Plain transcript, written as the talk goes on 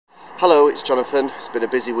Hello, it's Jonathan. It's been a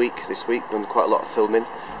busy week this week, done quite a lot of filming.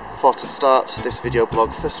 Thought to start this video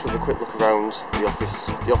blog first with a quick look around the office.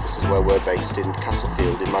 The office is where we're based in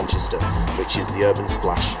Castlefield in Manchester, which is the urban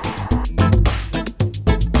splash.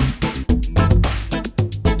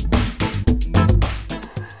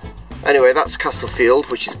 Anyway, that's Castlefield,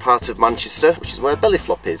 which is part of Manchester, which is where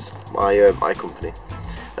Bellyflop is, my company.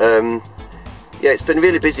 Yeah, it's been a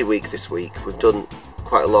really busy week this week. We've done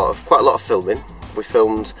quite a lot of filming. We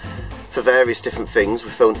filmed for various different things. We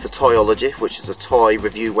filmed for Toyology, which is a toy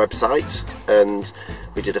review website, and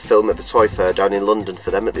we did a film at the toy fair down in London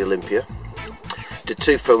for them at the Olympia. Did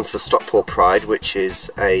 2 films for Stockport Pride, which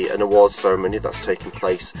is an awards ceremony that's taking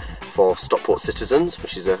place for Stockport citizens,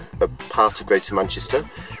 which is a part of Greater Manchester.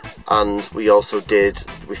 And we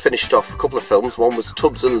finished off a couple of films. One was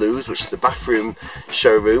Tubs and Loos, which is a bathroom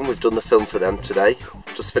showroom. We've done the film for them today.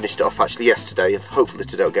 Just finished it off actually yesterday. Hopefully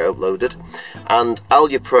today it'll get uploaded. And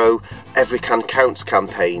Alupro Every Can Counts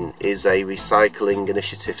campaign is a recycling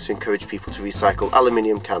initiative to encourage people to recycle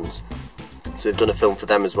aluminium cans. So we've done a film for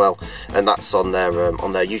them as well, and that's on their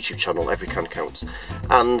YouTube channel, Every Can Counts.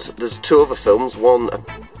 And there's 2 other films, one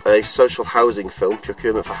a social housing film,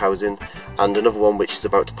 Procurement for Housing, and another one which is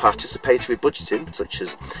about participatory budgeting, such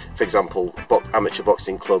as, for example, amateur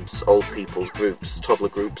boxing clubs, old people's groups, toddler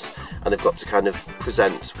groups, and they've got to kind of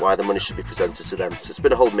present why the money should be presented to them. So it's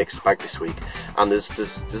been a whole mixed bag this week, and there's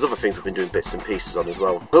other things I've been doing bits and pieces on as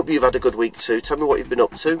well. Hope you've had a good week too. Tell me what you've been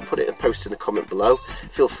up to, put it in a post in the comment below.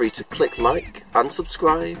 Feel free to click like and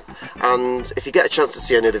subscribe, and if you get a chance to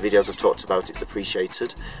see any of the videos I've talked about, it's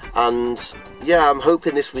appreciated. And yeah, I'm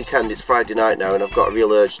hoping this weekend, it's Friday night now, and I've got a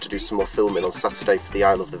real urge to do some more filming on Saturday for the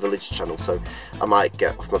I Love the Village channel, so I might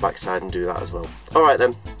get off my backside and do that as well. Alright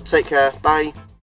then, take care, bye.